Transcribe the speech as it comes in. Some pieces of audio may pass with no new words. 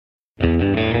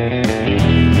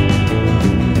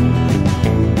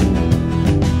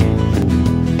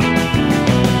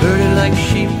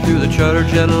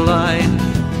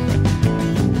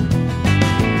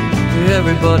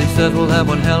Everybody says we'll have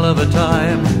one hell of a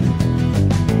time.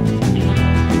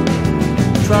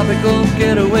 Tropical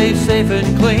getaway, safe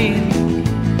and clean.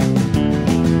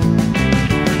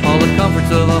 All the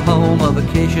comforts of a home, a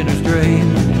vacationer's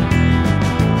dream.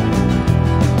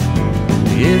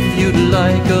 If you'd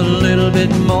like a little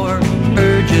bit more,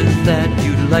 urges that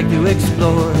you'd like to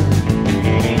explore,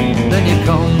 then you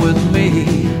come with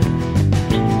me.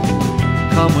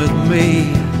 Come with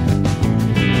me.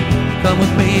 Come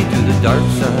with me to the dark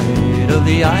side of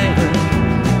the island,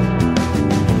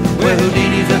 where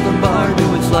Houdini's at the bar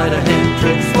doing sleight of hand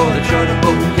tricks for the charter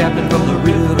boat captain from the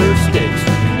river Styx.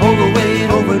 Overweight,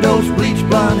 overdose, bleach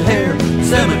blonde hair,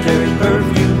 cemetery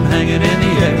perfume hanging in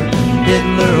the air,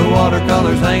 Hitler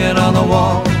watercolors hanging on the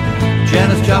wall.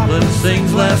 Janis Joplin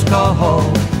sings Last Call.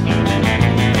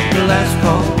 The last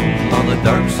call on the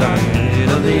dark side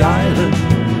of the island.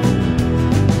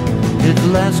 It's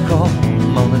last call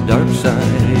on the dark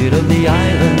side of the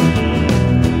island.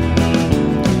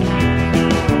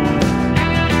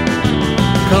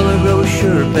 Color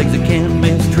brochure begs a can't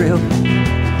miss trip.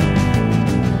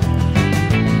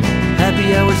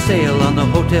 Happy hour sail on the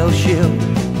hotel ship.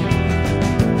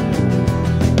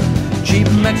 Cheap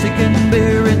Mexican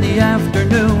beer in the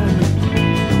afternoon.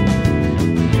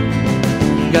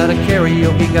 Got a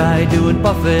karaoke guy doing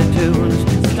buffet tunes.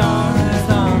 Stars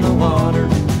on the water,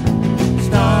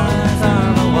 stars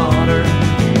on the water.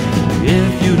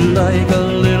 If you'd like a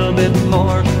little bit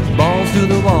more, balls to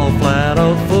the wall, flat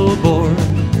out full bore,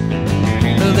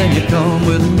 then you come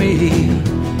with me.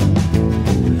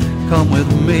 Come with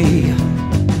me.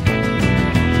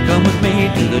 Come with me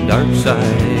to the dark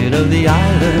side of the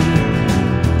island,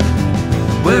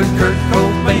 where Kurt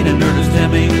Cobain and Ernest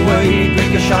Hemingway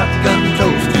drink a shotgun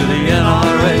toast to the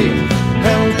NRA.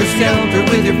 Helter skelter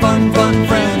with your fun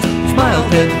friends. Smile,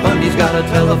 Ted Bundy's got a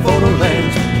telephoto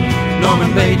lens.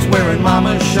 Norman Bates wearing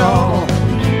mama's shawl.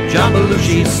 John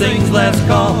Belushi sings Last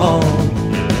Call.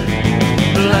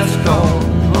 Last call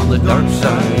on the dark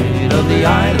side of the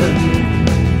island.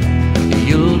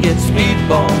 You'll get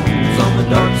speedballs on the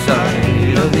dark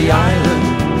side of the island.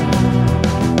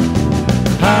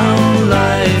 How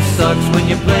life sucks when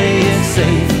you play it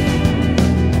safe.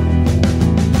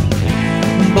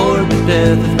 Bored to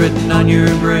death is written on your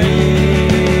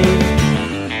grave.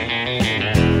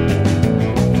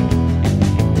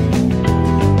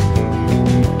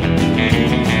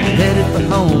 Headed for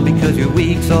home because your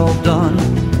week's all done.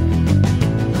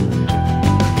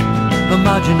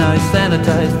 Homogenized,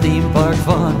 sanitized theme park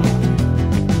fun.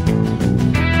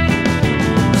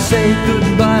 Say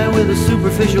goodbye with a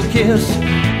superficial kiss.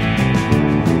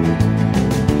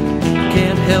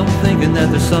 Can't help thinking that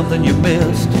there's something you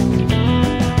missed.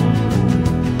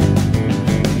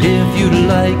 If you'd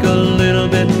like a little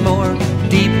bit more,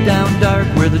 deep down dark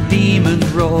where the demons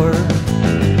roar,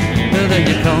 then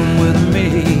you come with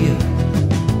me.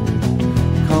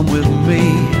 Come with me.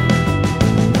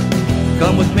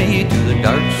 Come with me to the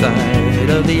dark side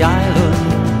of the island.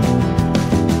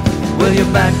 Well,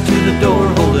 you're back to the door,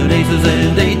 holding aces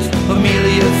and eights.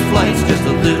 Amelia's flight's just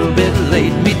a little bit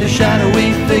late. Meet the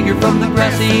shadowy figure from the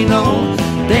grassy knoll.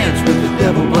 Dance with the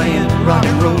devil playing rock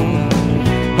and roll.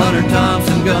 Hunter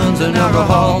Thompson, guns and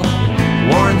alcohol.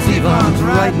 Warren Zevon's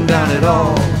writing down it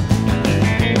all.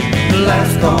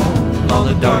 Last call on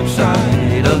the dark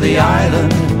side of the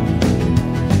island.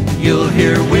 You'll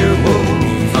hear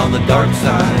werewolves on the dark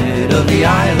side of the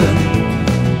island.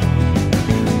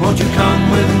 Won't you come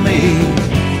with me?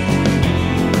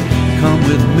 Come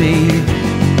with me.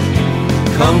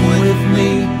 Come with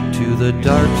me to the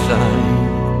dark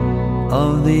side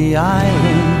of the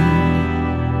island.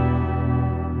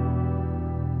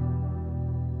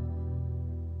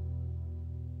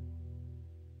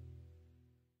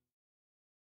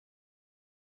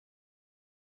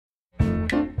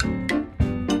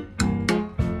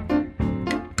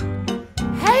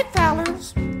 Hey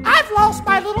fellas, I've lost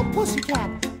my little pussycat.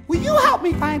 Will you help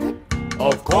me find it?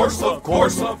 Of course, of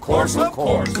course, of course, of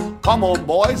course. Come on,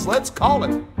 boys, let's call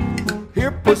it.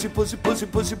 Here, pussy, pussy, pussy,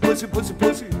 pussy, pussy, pussy,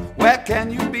 pussy, where can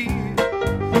you be?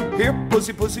 Here,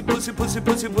 pussy, pussy, pussy, pussy,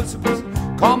 pussy, pussy, pussy,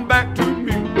 come back to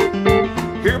me.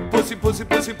 Here, pussy, pussy,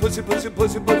 pussy, pussy, pussy,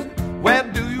 pussy, pussy, where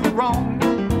do you roam?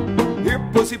 Here,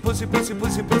 pussy, pussy, pussy,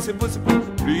 pussy, pussy, pussy,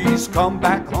 pussy, please come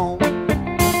back home.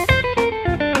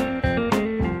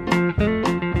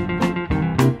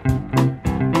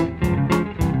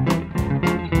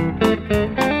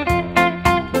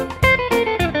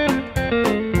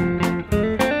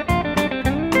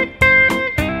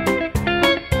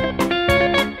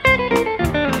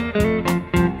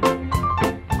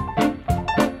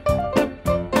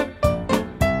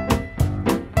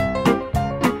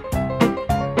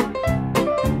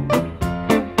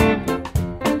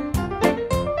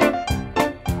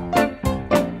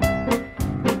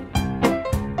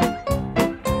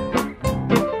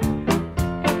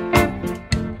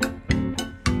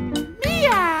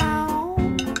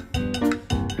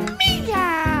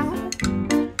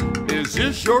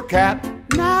 this your cat?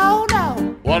 No,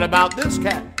 no. What about this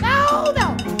cat? No,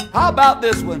 no. How about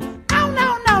this one? No,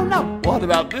 no, no, no. What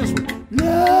about this one?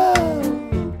 No.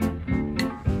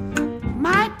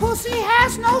 My pussy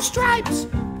has no stripes.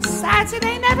 Besides, it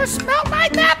ain't ever smelled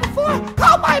like that before.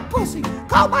 Call my pussy.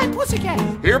 Call my pussycat.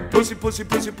 Here, pussy, pussy,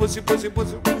 pussy, pussy, pussy,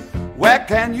 pussy. Where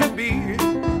can you be?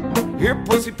 Here,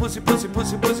 pussy, pussy, pussy,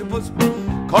 pussy, pussy, pussy.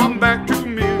 Come back to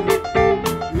me.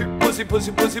 Here, pussy,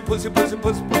 pussy, pussy, pussy, pussy,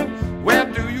 pussy. Where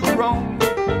do you roam?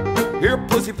 Here,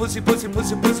 pussy, pussy, pussy,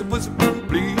 pussy, pussy, pussy.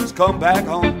 Please come back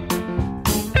home.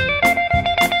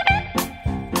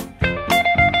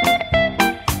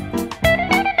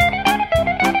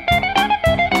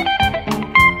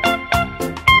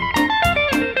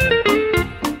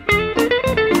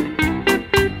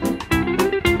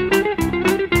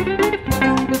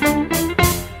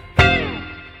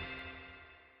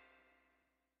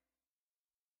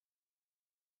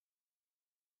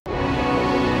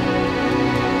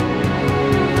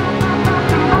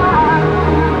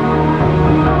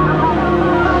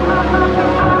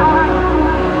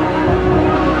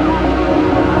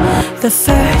 The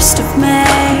 1st of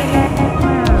May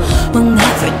will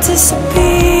never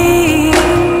disappear.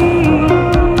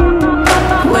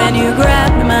 When you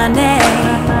grabbed my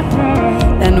name,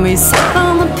 then we sat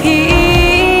on the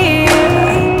pier,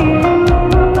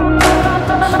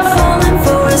 falling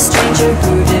for a stranger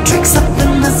who did tricks up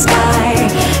in the sky,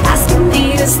 asking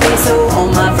me to stay, so all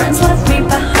my friends left me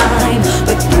behind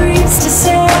with dreams to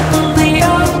sail the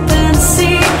open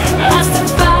sea. Asked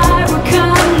if I were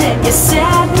coming, you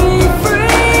set me.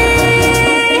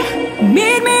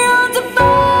 Meet me on the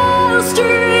Fodor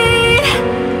Street,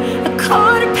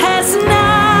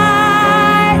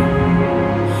 9:15.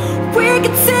 We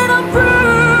could sit on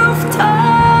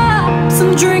rooftops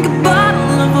and drink a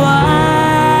bottle of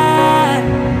wine.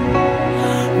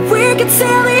 We could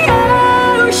sail the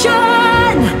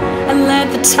ocean and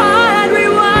let the tide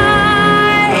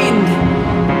rewind.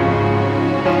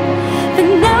 The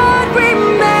night we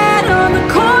met on the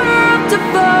corner of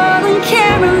Fodor and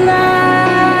Caroline.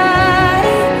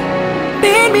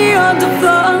 On the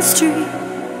Fodor Street,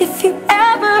 if you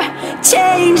ever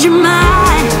change your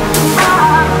mind,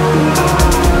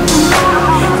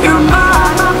 you're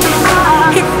mine.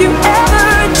 If you ever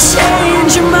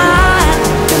change your mind,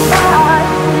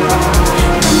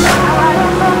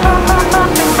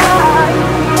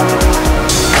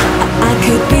 I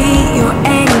could be your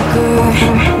anchor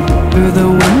through the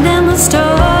wind and the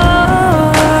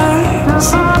stars,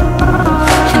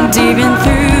 and even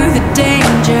through the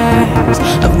dangers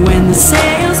of when the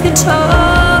sails get torn.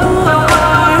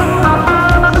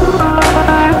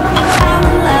 I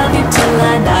will love you till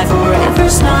I die.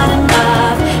 Forever's not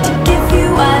enough to give you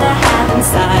what I have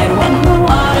inside when the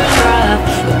water's rough.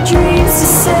 With dreams to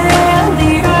sail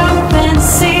the open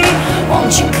sea,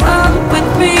 won't you come with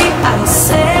me? I'll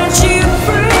set you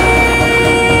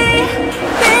free.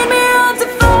 Meet me on the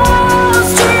Fodor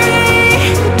Street,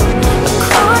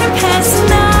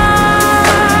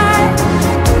 9:15.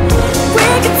 We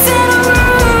could sit on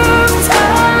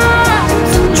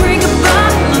rooftops and drink a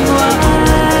bottle of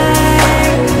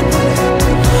wine.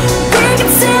 We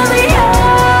could sail the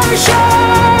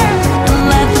ocean and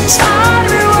let the tide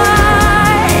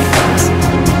rewind.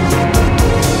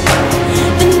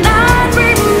 The night we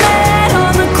met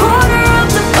on the corner of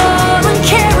Fodor and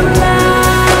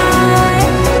Caroline.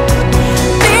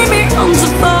 Meet me on the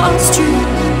Fodor Street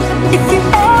if you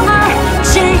ever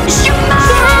change your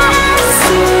mind.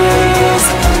 This is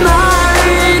my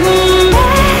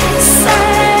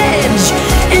message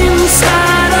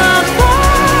inside a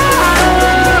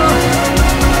bottle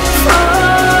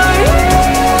for you.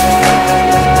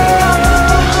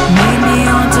 Meet me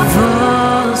on the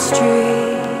Fodor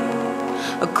Street,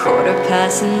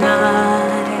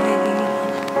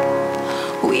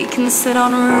 9:15. We can sit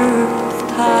on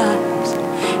rooftops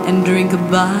and drink a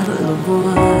bottle of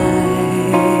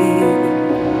wine.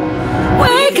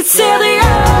 We could sail the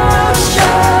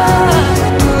ocean,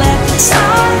 let the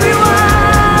tide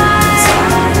rewind.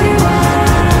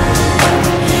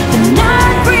 The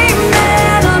night we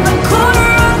met on the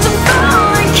corner of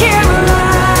Fodor and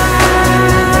Caroline.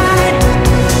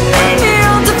 Meet me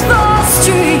on the Fodor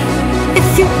Street if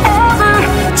you ever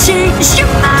change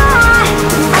your mind.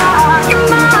 You're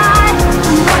mine,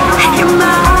 you're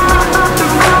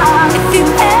mine. If you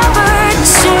ever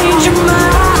change your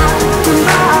mind, you're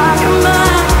mine,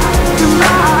 you're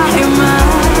mine.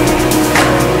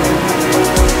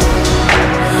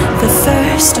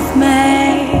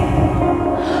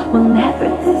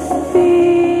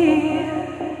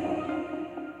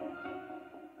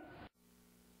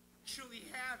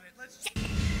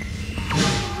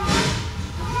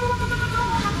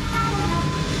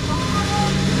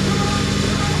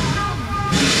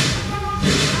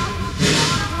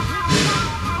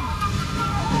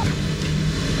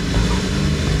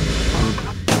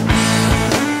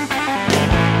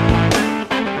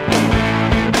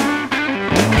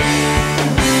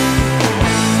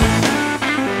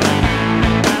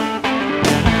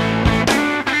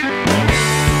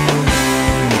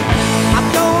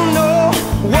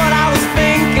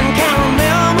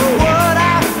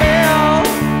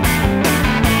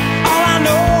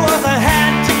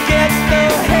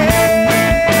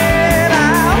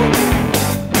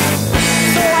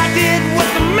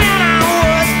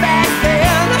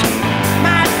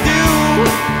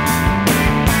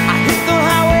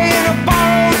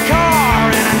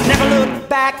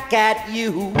 at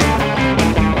you.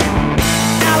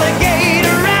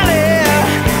 Alligator rally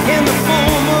in the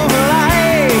full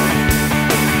moonlight.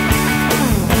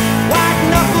 White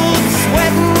knuckled,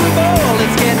 sweating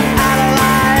bullets getting out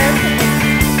alive.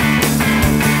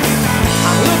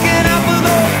 I'm looking up for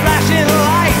those flashing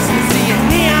lights and seeing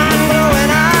neon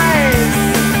glowing eyes.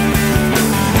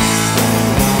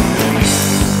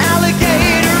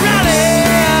 Alligator rally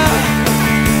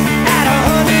at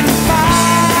 105.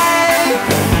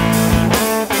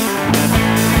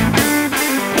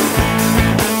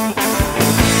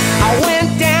 I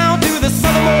went down to the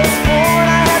southernmost port.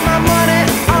 I had my money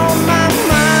on my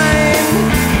mind.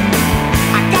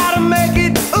 I gotta make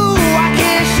it, ooh, I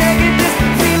can't shake it, just the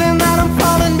feeling that I'm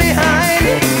falling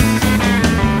behind.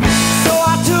 So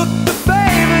I took the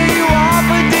favor you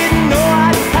offered, didn't know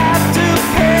I'd have to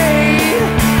pay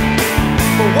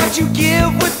for what you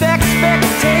give with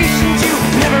expectations you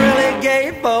never really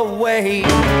gave away.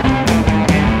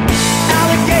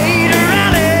 Alligator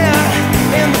rally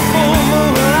in the full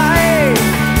moonlight.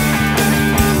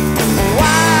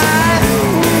 White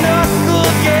knuckle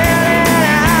getting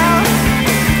out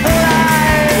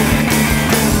alive.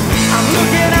 I'm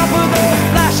looking out for those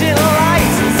flashing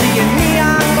lights and seeing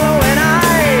neon glowing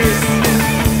eyes.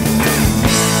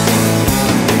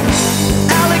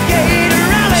 Alligator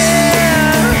rally.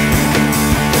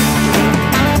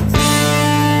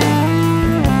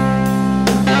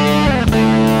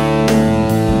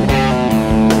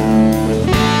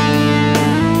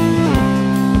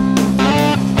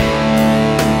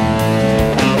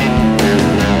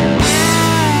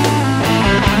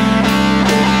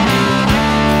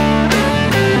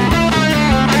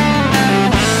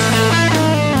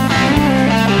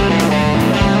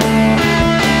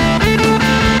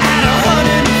 At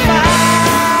 105.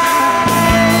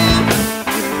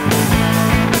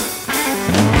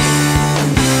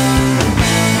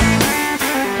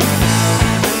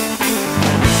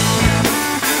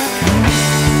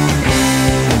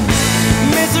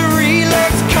 Misery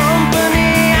loves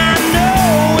company. I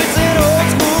know it's an old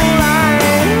school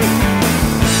line,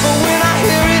 but when I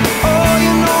hear it, oh,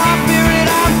 you know I fear it.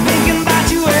 I'm thinking about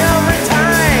you every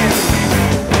time.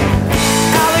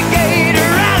 Alligator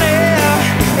rally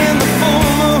in the full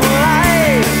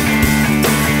moonlight.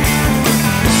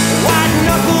 White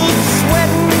knuckled,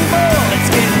 sweating bullets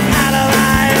getting out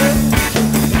alive.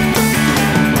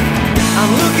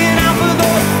 I'm looking out for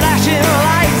those flashing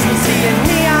lights and seeing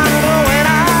neon glowing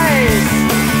eyes.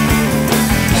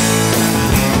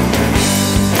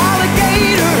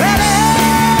 Alligator rally.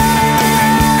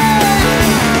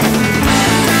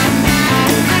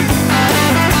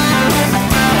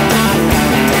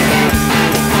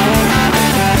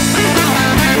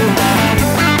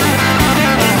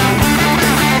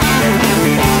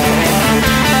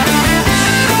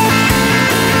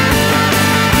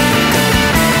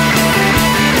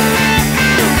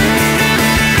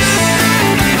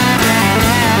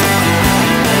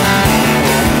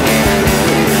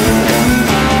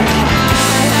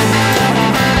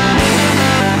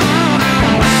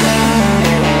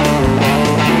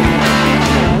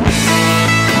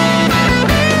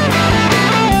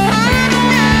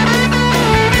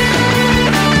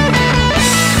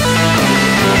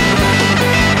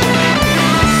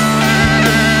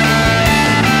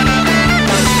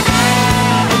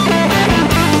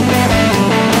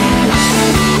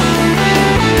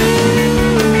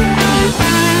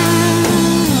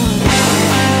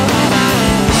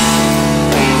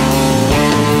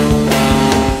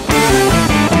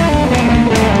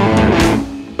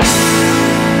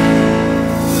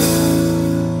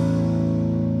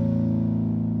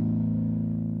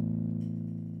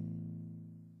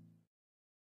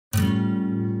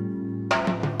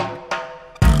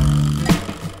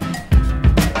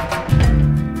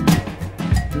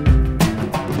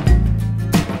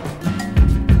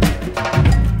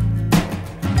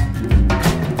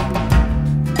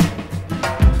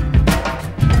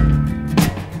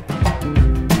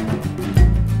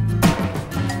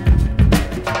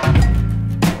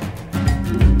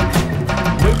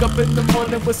 Wake up in the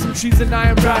morning with some trees and I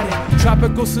am riding.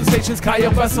 Tropical sensations,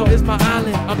 Cayo Beso is my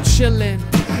island. I'm chilling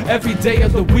every day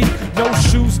of the week. No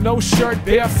shoes, no shirt,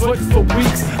 barefoot for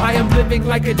weeks. I am living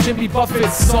like a Jimmy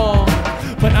Buffett song.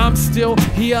 But I'm still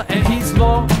here and he's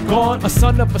long gone. A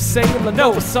son of a sailor,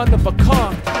 no, a son of a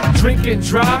conch. Drink and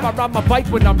drive, I ride my bike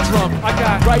when I'm drunk. I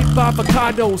got ripe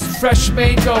avocados, fresh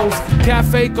mangoes,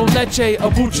 cafe con leche, a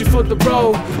bucci for the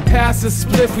road. Pass a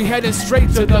spliff, we heading straight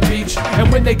to the beach.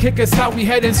 And when they kick us out, we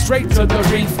heading straight to the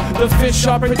reef. The fish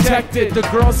are protected, the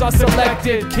girls are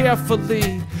selected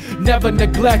carefully, never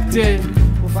neglected.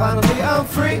 Finally I'm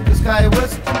free, the sky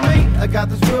was for me. I got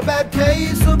this real bad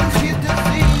case of this kid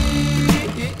disease.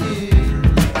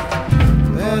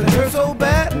 And it hurts so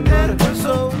bad, and it hurts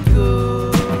so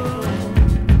good.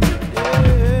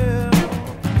 Yeah.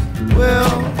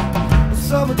 Well, the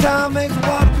summertime makes the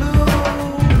water blue,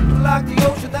 like the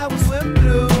ocean that we swim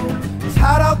through. It's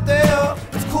hot out there,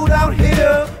 it's cool down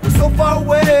here. We're so far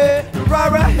away,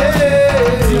 right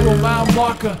here. 0 mile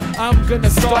marker, I'm gonna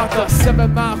start the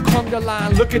 7 mile conga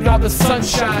line. Look at all the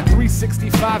sunshine,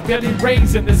 365 barely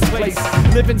rains in this place.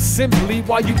 Living simply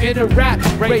while you in a rat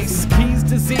race. Keys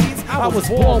disease, I was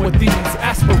born with these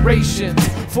aspirations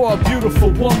for a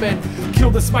beautiful woman.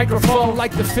 Kill this microphone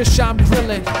like the fish I'm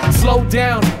grilling. Slow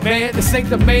down, man, this ain't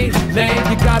the mainland.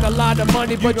 You got a lot of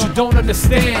money, but you don't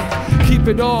understand. Keep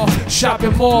it all,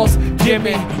 shopping malls,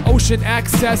 gimme ocean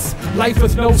access, life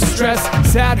with no stress.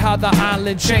 Sad how the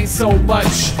island changed so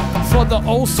much. For the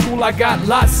old school, I got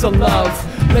lots of love.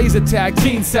 Laser tag,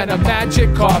 teen center,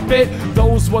 magic carpet.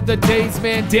 Those were the days,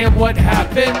 man, damn what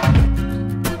happened.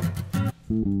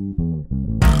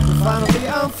 Finally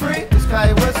I'm free, the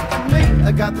sky was for me.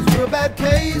 I got this real bad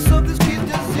case of this kid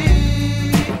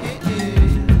disease.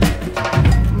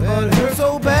 And it hurts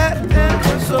so bad, and it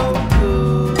hurts so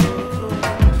good.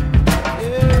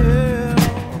 Yeah.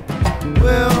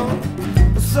 Well,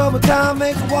 the summertime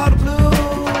makes the water blue,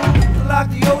 like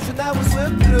the ocean that we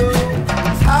swim through.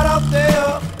 It's hot out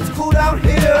there, it's cool down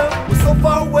here. We're so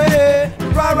far away,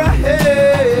 right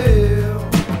here.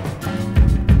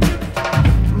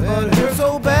 And it hurts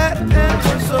so bad, and it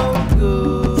hurts so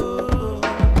good.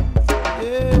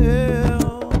 Yeah.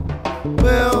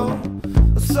 Well,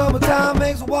 the summertime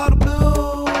makes the water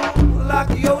blue, like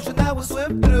the ocean that we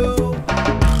swim through.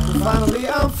 Finally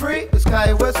I'm free, the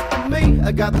sky was for me.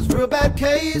 I got this real bad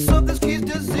case of this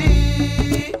kid's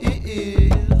disease.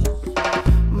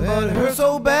 And it hurts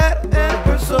so bad, and it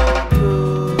hurts so good.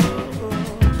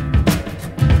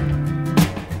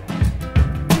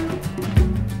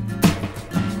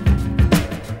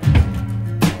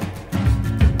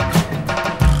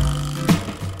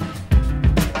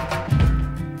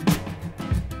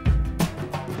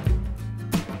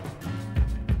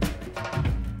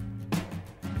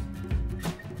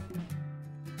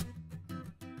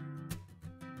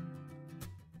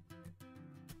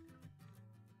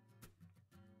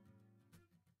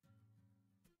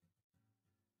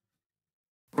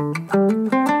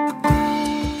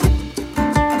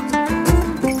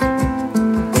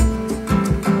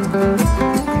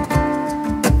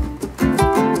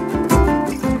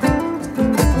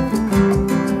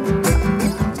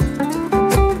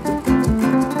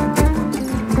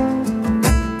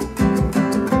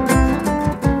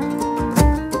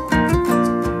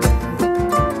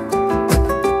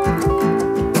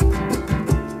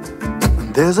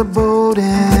 There's a boat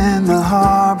in the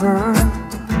harbor,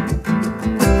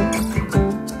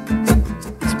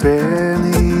 it's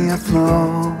barely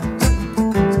afloat.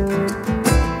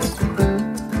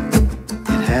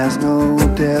 It has no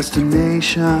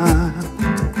destination,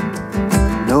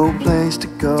 no place to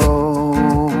go.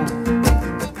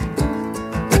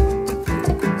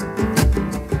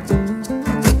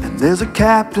 And there's a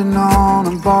captain on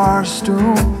a bar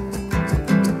stool,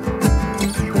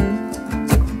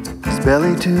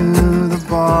 belly to the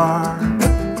bar,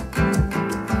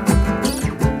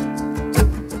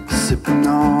 sipping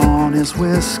on his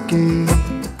whiskey,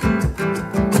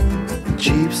 a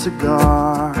cheap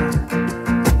cigar.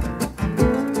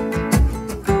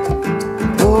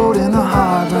 Boat in the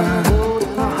harbor,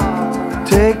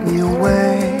 take me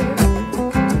away.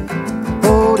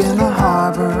 Boat in the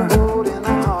harbor,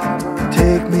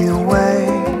 take me away.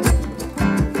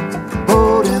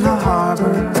 Boat in the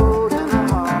harbor,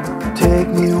 take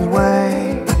me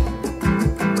away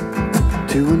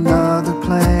to another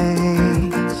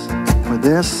place where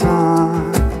there's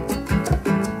sun.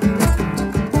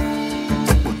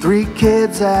 With 3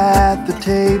 kids at the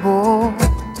table,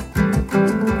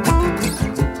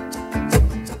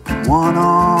 one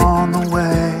on the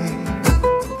way.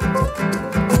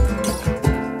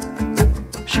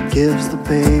 She gives the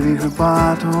baby her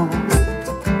bottle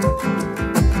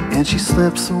and she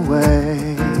slips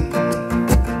away.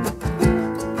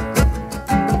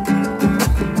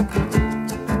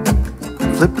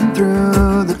 Flipping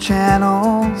through the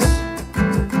channels,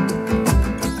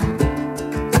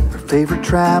 her favorite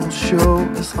travel show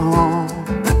is on.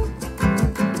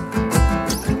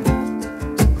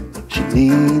 She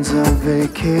needs a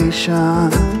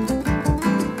vacation,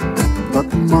 but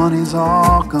the money's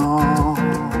all gone.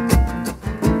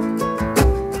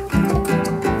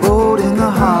 Boat in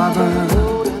the harbor,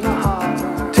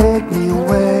 take me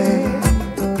away.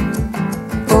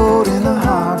 Boat in the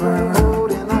harbor,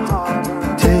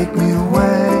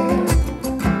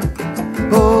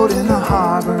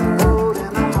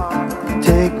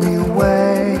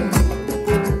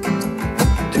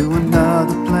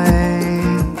 another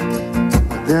place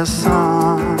with their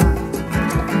sun.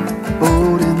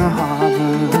 Boat in the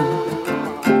harbor.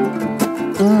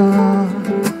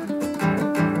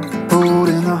 Boat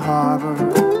in the harbor.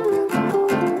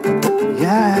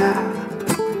 Yeah.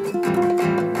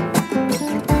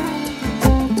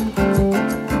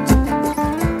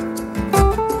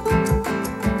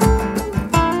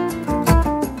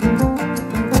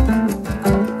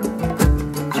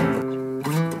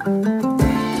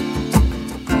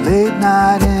 Late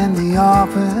night in the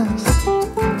office,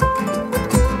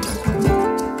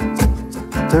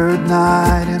 third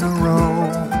night in a row.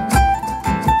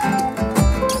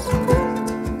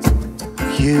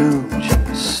 Huge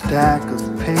stack of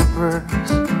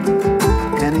papers,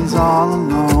 and he's all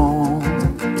alone.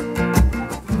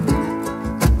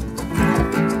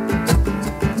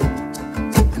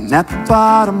 And at the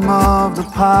bottom of the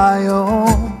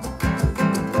pile,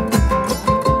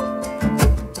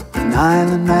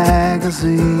 Island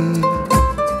magazine.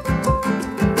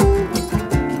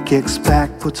 He kicks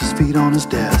back, puts his feet on his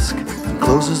desk, and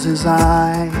closes his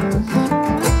eyes,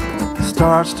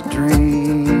 starts to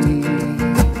dream.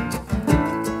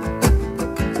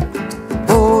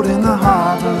 Boat in the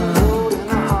harbor,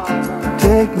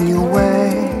 take me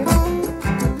away.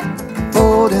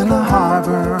 Boat in the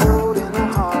harbor,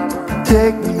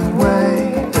 take me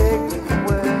away.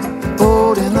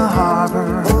 Boat in the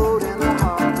harbor,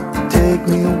 take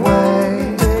me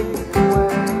away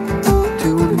to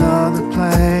another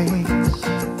place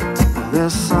where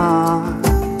there's sun.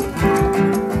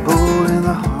 Boat in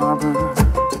the harbor.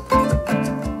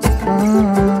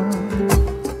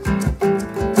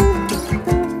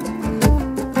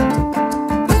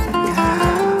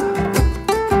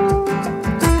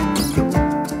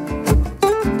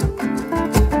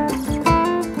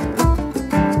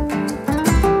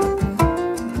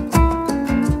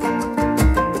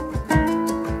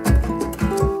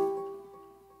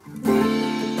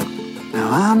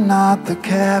 I'm not the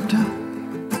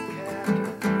captain,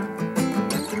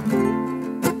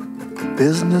 the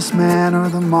businessman or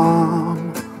the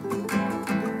mom.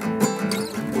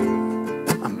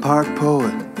 I'm part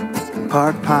poet and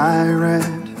part pirate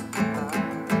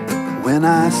when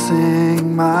I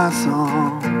sing my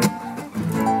song.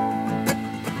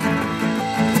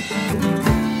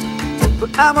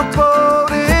 But I'm a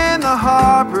boat in the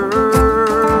harbor,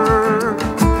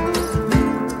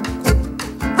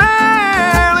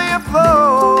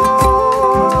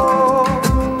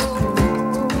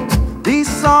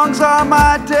 are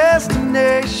my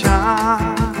destination.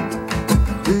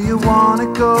 Do you wanna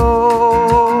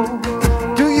go?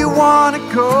 Do you wanna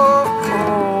go?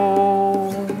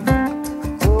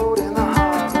 Boat in the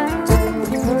harbor.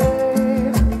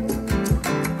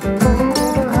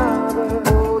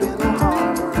 Boat in the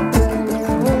harbor. Take me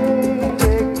away.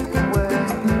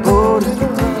 Boat in the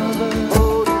harbor.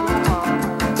 Boat in the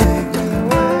harbor. Take me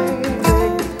away. Take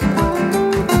me away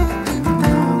to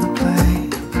another place.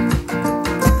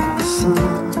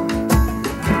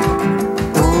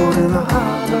 Boat in the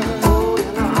harbor, boat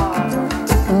in the harbor.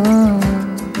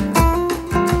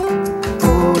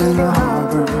 Boat in the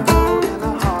harbor, boat in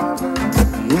the harbor.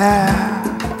 Yeah.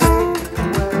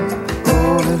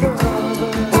 Boat in the harbor,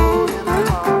 boat in the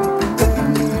harbor. Take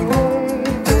me away.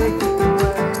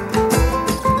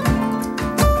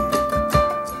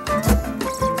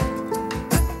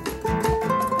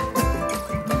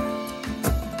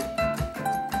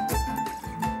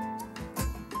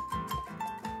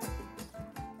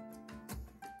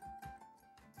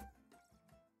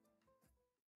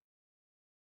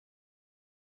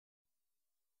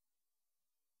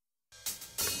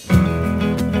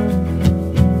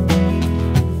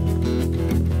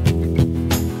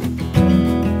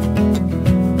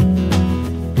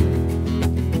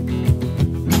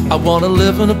 I wanna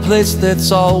live in a place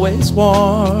that's always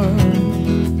warm.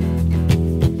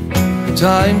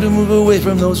 Time to move away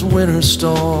from those winter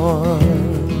storms.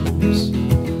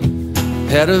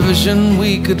 Had a vision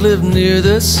we could live near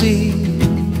the sea,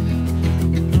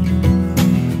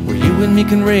 where you and me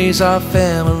can raise our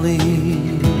family.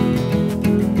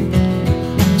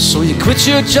 So you quit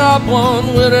your job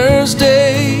one winter's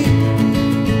day,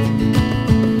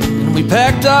 and we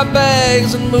packed our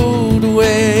bags and moved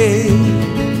away.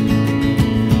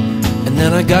 And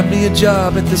then I got me a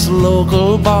job at this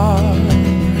local bar,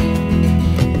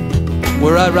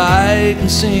 where I write and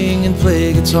sing and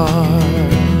play guitar.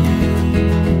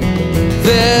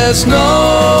 There's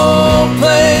no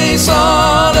place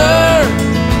on earth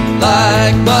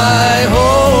like my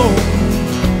home.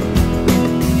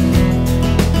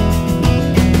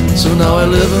 So now I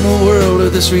live in a world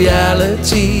of this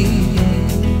reality,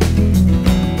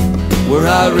 where where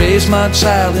I raise my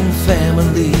child and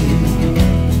family.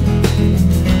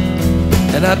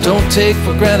 And I don't take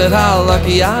for granted how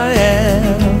lucky I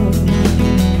am.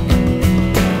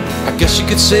 I guess you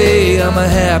could say I'm a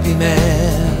happy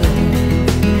man,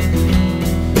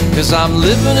 'cause I'm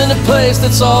living in a place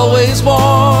that's always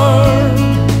warm.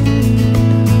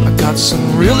 I got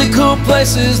some really cool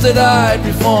places that I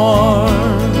perform,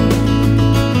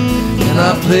 and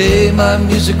I play my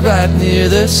music right near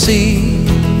the sea,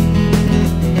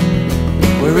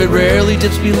 where it rarely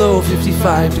dips below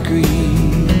 55 degrees.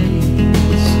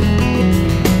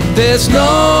 There's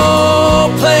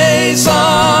no place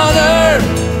on earth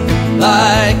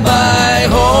like my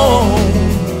home.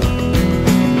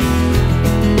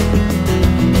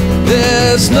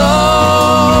 There's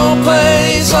no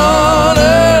place on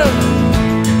earth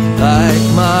like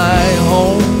my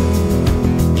home.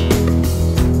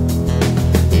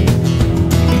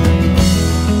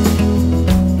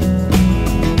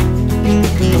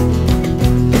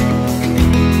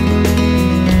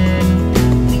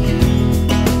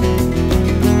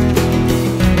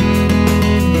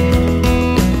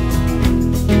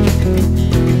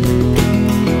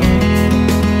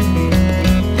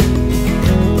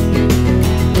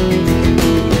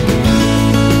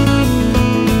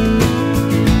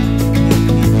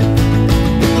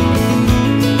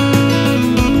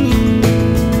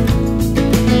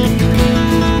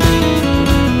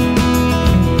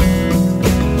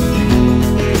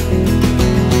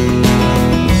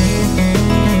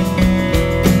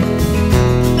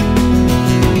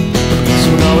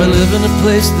 In a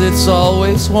place that's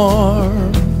always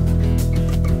warm,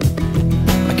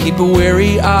 I keep a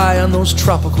wary eye on those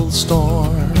tropical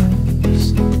storms.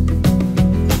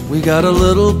 We got a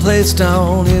little place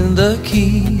down in the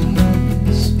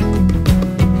Keys,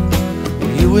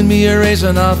 where you and me are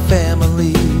raising our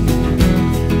family.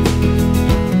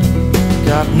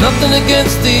 Got nothing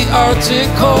against the Arctic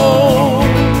cold.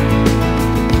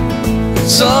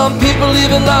 Some people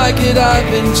even like it, I've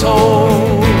been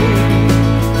told.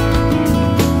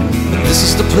 This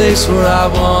is the place where I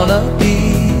wanna be.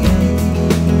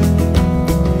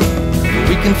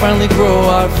 We can finally grow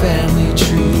our family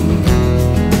tree.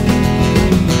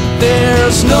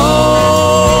 There's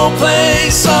no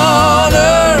place on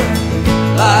earth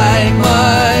like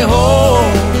my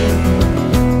home.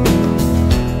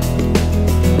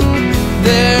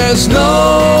 There's no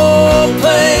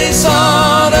place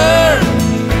on earth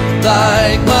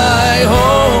like my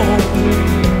home.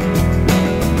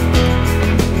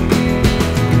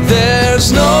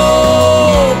 There's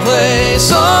no place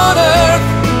on earth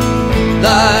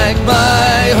like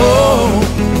my home.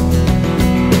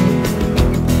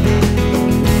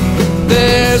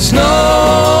 There's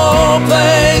no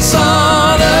place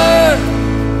on earth.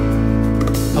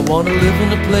 I want to live in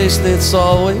a place that's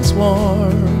always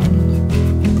warm.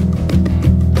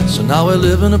 So now I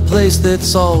live in a place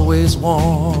that's always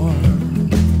warm.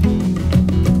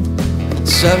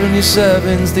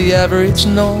 77's the average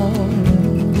norm.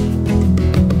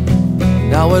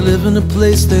 Now I live in a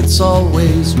place that's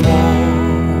always warm.